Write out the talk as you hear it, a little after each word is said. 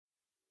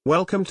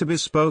Welcome to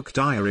Bespoke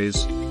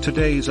Diaries.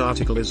 Today's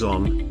article is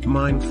on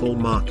Mindful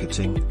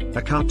Marketing,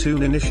 a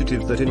cartoon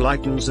initiative that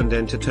enlightens and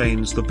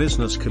entertains the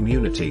business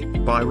community,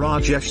 by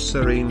Rajesh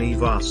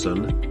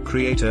Srinivasan,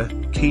 creator,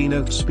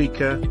 keynote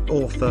speaker,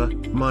 author,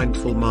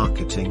 Mindful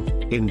Marketing,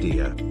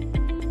 India.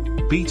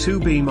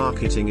 B2B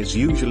marketing is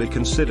usually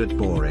considered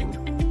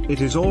boring.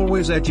 It is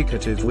always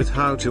educative with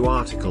how-to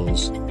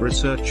articles,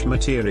 research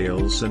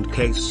materials and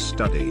case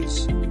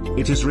studies.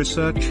 It is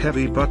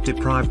research-heavy but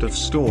deprived of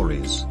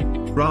stories.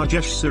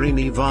 Rajesh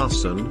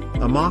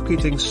Srinivasan, a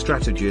marketing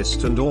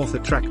strategist and author,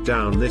 tracked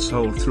down this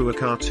hole through a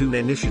cartoon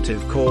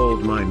initiative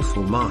called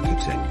Mindful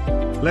Marketing.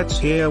 Let's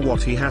hear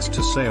what he has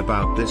to say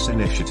about this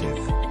initiative.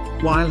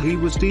 While he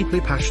was deeply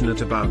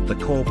passionate about the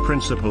core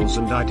principles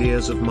and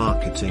ideas of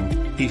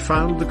marketing, he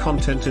found the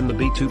content in the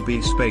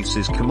B2B space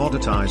is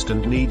commoditized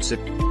and needs it.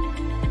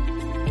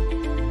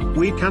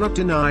 We cannot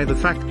deny the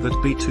fact that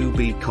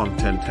B2B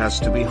content has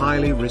to be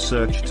highly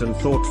researched and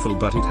thoughtful,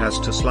 but it has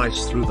to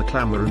slice through the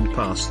clamor and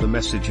pass the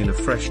message in a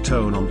fresh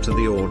tone onto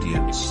the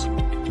audience.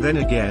 Then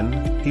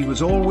again, he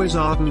was always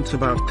ardent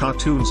about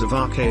cartoons of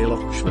R.K.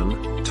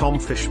 Lakshman, Tom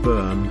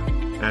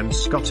Fishburne, and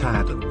Scott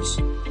Adams.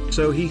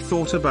 So he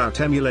thought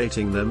about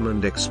emulating them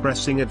and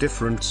expressing a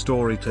different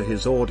story to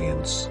his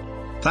audience.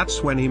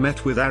 That's when he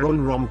met with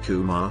Arun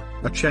Ramkumar,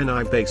 a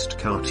Chennai-based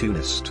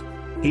cartoonist.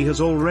 He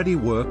has already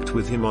worked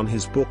with him on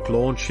his book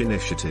launch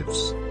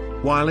initiatives.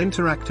 While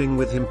interacting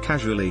with him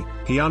casually,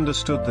 he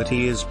understood that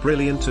he is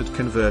brilliant at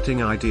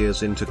converting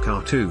ideas into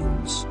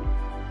cartoons.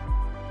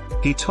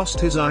 He tossed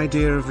his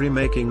idea of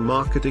remaking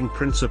marketing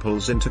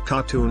principles into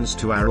cartoons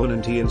to Arun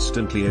and he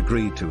instantly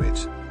agreed to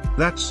it.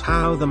 That's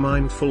how the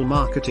Mindful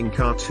Marketing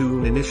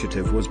Cartoon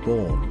Initiative was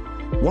born.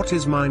 What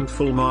is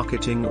mindful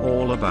marketing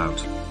all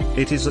about?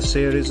 It is a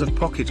series of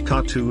pocket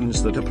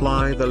cartoons that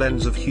apply the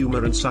lens of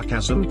humor and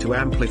sarcasm to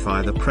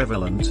amplify the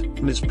prevalent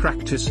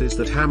mispractices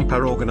that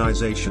hamper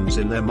organizations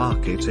in their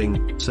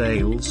marketing,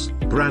 sales,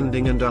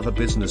 branding and other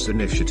business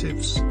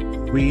initiatives.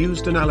 We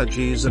used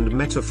analogies and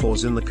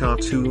metaphors in the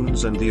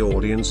cartoons and the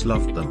audience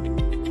loved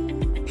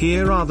them.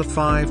 Here are the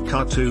 5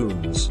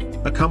 cartoons,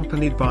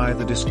 accompanied by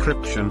the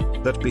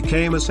description, that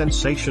became a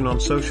sensation on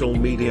social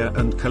media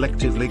and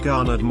collectively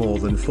garnered more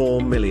than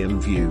 4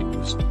 million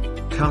views.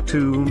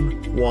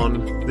 Cartoon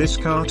 1. This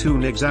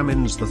cartoon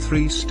examines the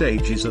 3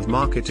 stages of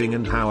marketing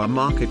and how a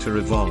marketer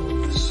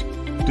evolves.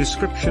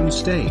 Description: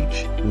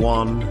 Stage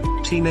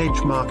 1.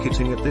 Teenage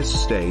marketing. At this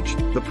stage,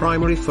 the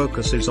primary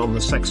focus is on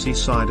the sexy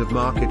side of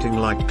marketing,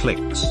 like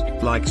clicks,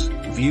 likes,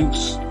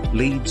 views,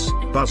 leads,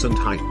 buzz and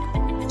hype.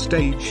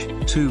 Stage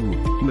 2.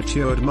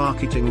 Matured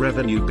marketing.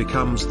 Revenue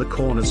becomes the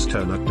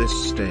cornerstone at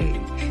this stage.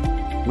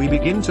 We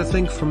begin to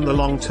think from the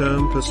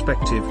long-term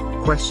perspective,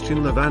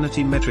 question the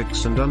vanity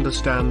metrics and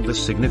understand the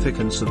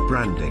significance of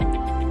branding.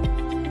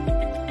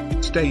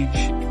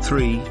 Stage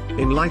 3.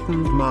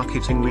 Enlightened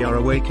marketing. We are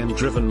awake and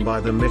driven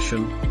by the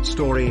mission,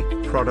 story,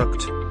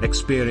 product,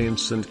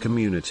 experience and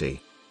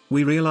community.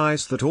 We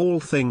realize that all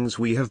things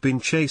we have been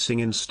chasing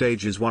in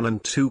stages 1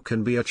 and 2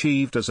 can be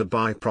achieved as a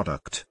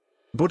byproduct.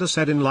 Buddha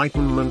said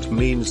enlightenment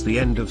means the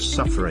end of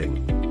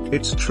suffering.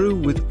 It's true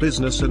with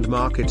business and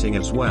marketing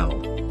as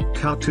well.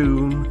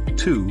 Cartoon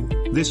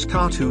 2. This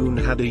cartoon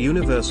had a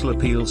universal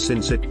appeal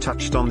since it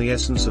touched on the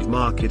essence of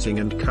marketing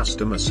and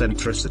customer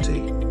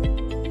centricity.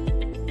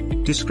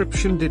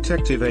 Description: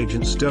 Detective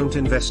agents don't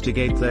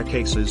investigate their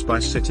cases by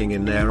sitting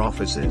in their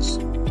offices.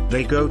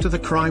 They go to the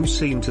crime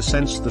scene to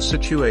sense the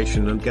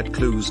situation and get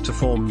clues to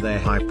form their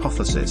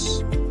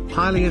hypothesis.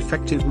 Highly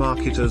effective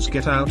marketers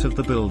get out of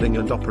the building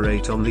and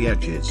operate on the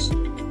edges.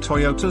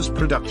 Toyota's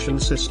production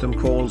system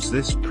calls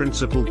this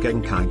principle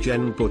Genkai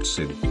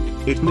Genbutsu.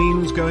 It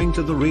means going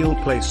to the real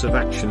place of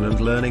action and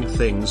learning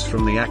things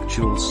from the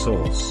actual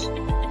source.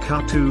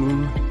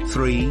 Cartoon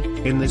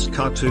 3. In this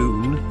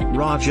cartoon,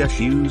 Rajesh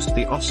used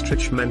the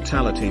ostrich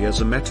mentality as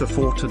a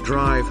metaphor to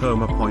drive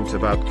home a point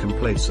about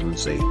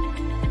complacency.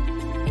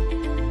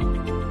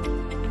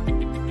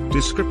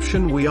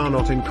 Description: We are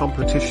not in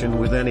competition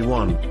with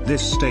anyone.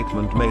 This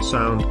statement may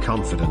sound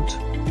confident.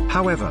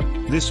 However,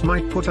 this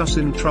might put us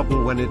in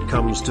trouble when it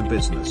comes to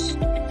business.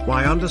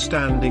 Why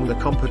understanding the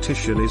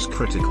competition is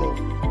critical.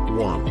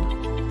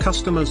 1.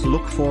 Customers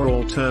look for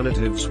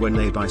alternatives when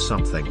they buy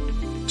something.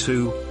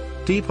 2.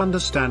 Deep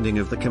understanding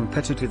of the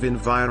competitive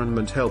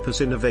environment help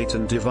us innovate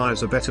and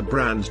devise a better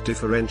brand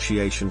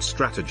differentiation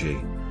strategy.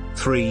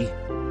 3.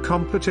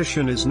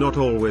 Competition is not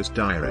always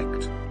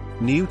direct.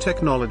 New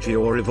technology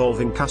or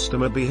evolving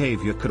customer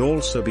behavior could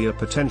also be a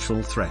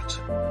potential threat.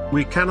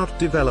 We cannot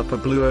develop a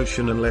blue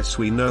ocean unless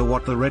we know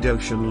what the red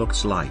ocean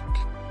looks like.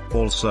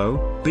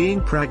 Also,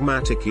 being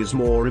pragmatic is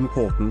more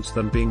important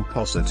than being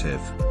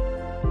positive.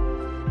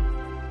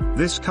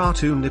 This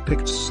cartoon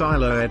depicts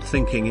siloed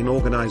thinking in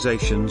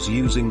organizations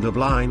using the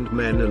blind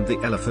men and the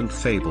elephant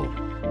fable.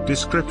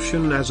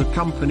 Description: As a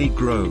company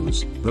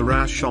grows, the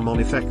Rashomon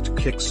effect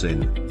kicks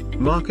in.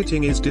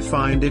 Marketing is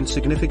defined in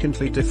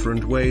significantly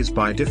different ways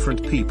by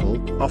different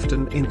people,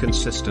 often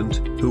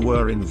inconsistent, who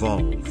were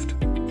involved.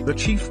 The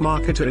chief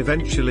marketer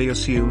eventually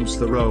assumes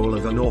the role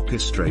of an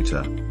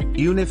orchestrator.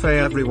 Unify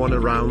everyone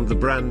around the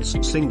brand's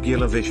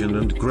singular vision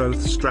and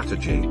growth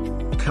strategy.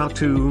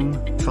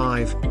 Cartoon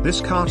 5.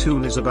 This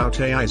cartoon is about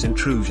AI's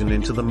intrusion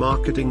into the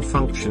marketing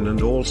function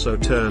and also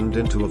turned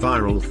into a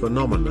viral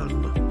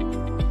phenomenon.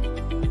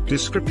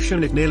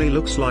 Description: it nearly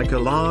looks like a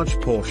large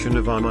portion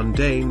of our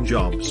mundane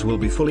jobs will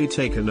be fully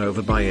taken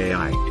over by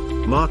AI.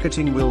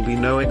 Marketing will be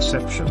no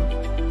exception.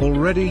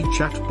 Already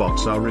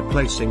chatbots are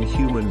replacing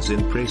humans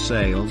in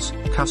pre-sales,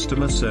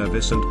 customer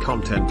service and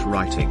content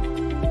writing.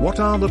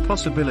 What are the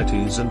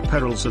possibilities and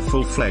perils of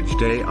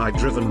full-fledged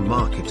AI-driven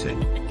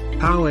marketing?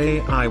 How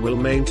AI will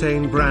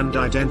maintain brand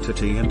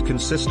identity and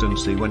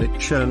consistency when it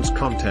churns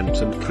content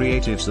and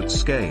creatives at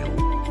scale?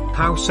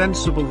 How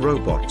sensible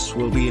robots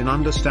will be in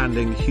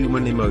understanding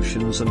human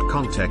emotions and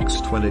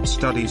context when it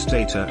studies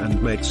data and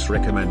makes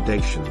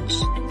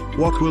recommendations?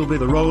 What will be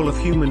the role of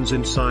humans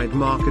inside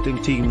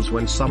marketing teams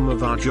when some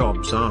of our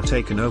jobs are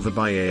taken over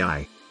by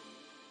AI?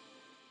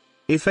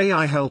 If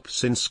AI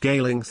helps in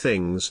scaling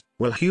things,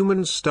 will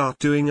humans start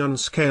doing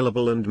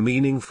unscalable and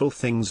meaningful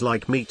things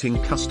like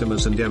meeting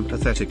customers and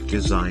empathetic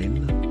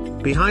design?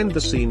 Behind the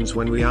scenes,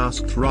 when we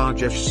asked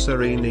Rajesh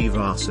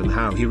Srinivasan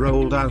how he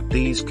rolled out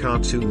these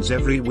cartoons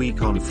every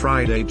week on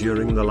Friday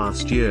during the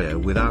last year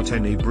without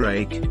any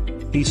break,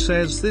 he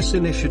says this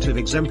initiative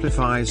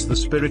exemplifies the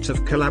spirit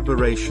of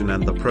collaboration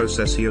and the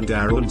process he and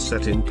Arun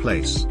set in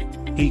place.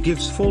 He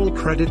gives full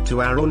credit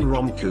to Arun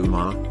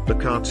Ramkumar, the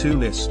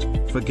cartoonist,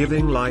 for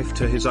giving life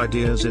to his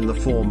ideas in the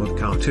form of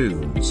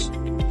cartoons.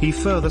 He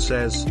further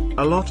says,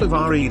 a lot of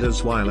our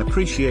readers, while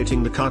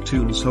appreciating the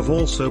cartoons, have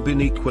also been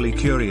equally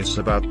curious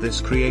about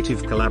this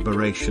creative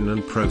collaboration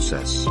and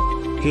process.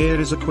 Here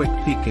is a quick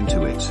peek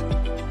into it.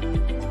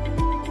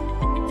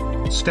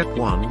 Step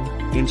 1,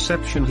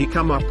 Inception. He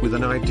come up with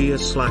an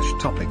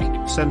idea/topic,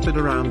 centered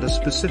around a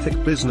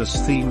specific business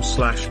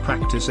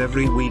theme/practice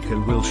every week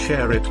and will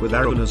share it with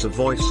Arun as a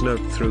voice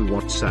note through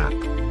WhatsApp.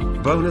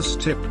 Bonus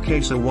tip: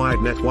 case a wide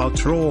net while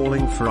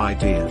trawling for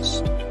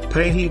ideas.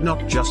 Pay heed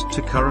not just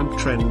to current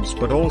trends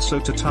but also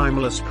to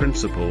timeless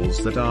principles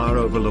that are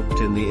overlooked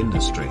in the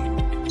industry.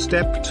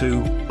 Step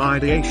 2,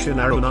 Ideation.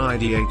 Arun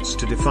ideates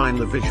to define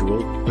the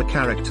visual, the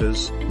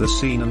characters, the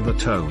scene and the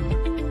tone.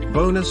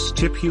 Bonus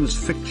tip: use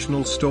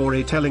fictional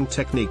storytelling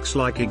techniques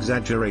like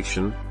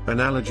exaggeration,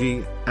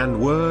 analogy, and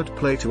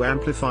wordplay to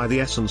amplify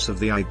the essence of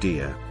the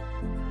idea.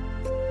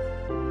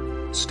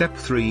 Step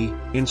 3,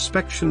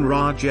 Inspection.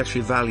 Rajesh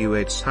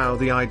evaluates how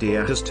the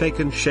idea has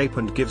taken shape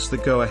and gives the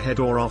go-ahead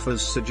or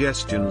offers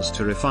suggestions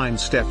to refine.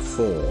 Step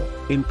 4,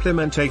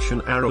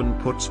 Implementation. Arun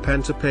puts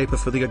pen to paper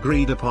for the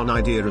agreed-upon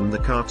idea and the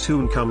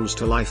cartoon comes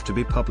to life to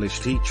be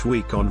published each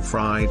week on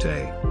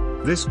Friday.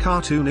 This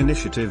cartoon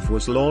initiative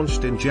was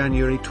launched in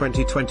January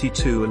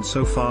 2022 and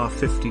so far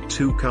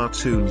 52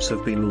 cartoons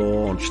have been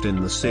launched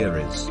in the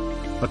series.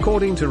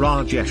 According to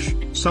Rajesh,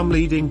 some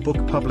leading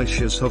book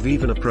publishers have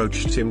even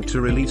approached him to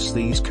release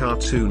these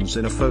cartoons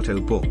in a photo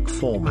book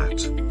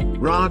format.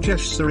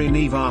 Rajesh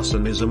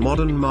Srinivasan is a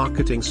modern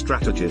marketing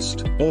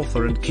strategist,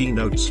 author and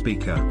keynote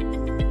speaker.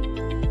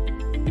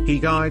 He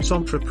guides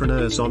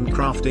entrepreneurs on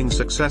crafting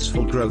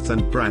successful growth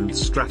and brand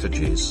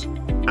strategies.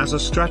 As a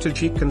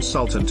strategy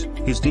consultant,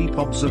 his deep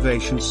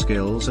observation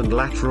skills and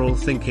lateral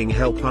thinking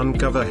help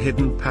uncover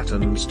hidden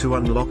patterns to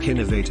unlock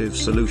innovative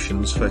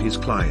solutions for his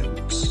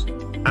clients.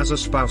 As a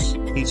spouse,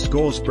 he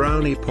scores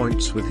brownie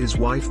points with his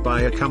wife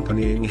by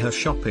accompanying her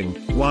shopping,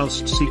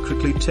 whilst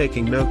secretly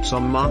taking notes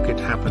on market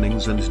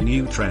happenings and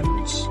new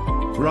trends.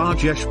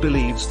 Rajesh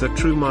believes that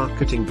true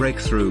marketing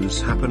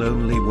breakthroughs happen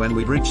only when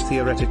we bridge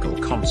theoretical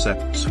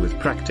concepts with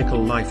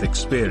practical life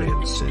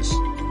experiences.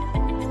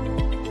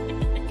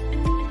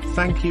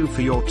 Thank you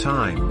for your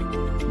time.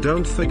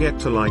 Don't forget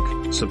to like,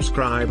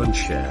 subscribe and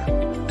share.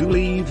 Do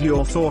leave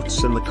your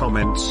thoughts in the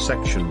comments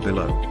section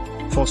below.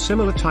 For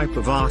similar type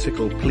of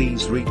article,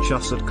 please reach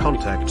us at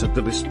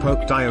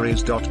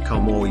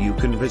contact@thebespokediaries.com or you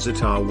can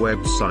visit our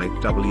website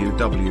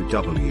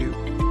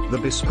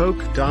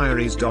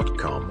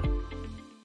www.thebespokediaries.com.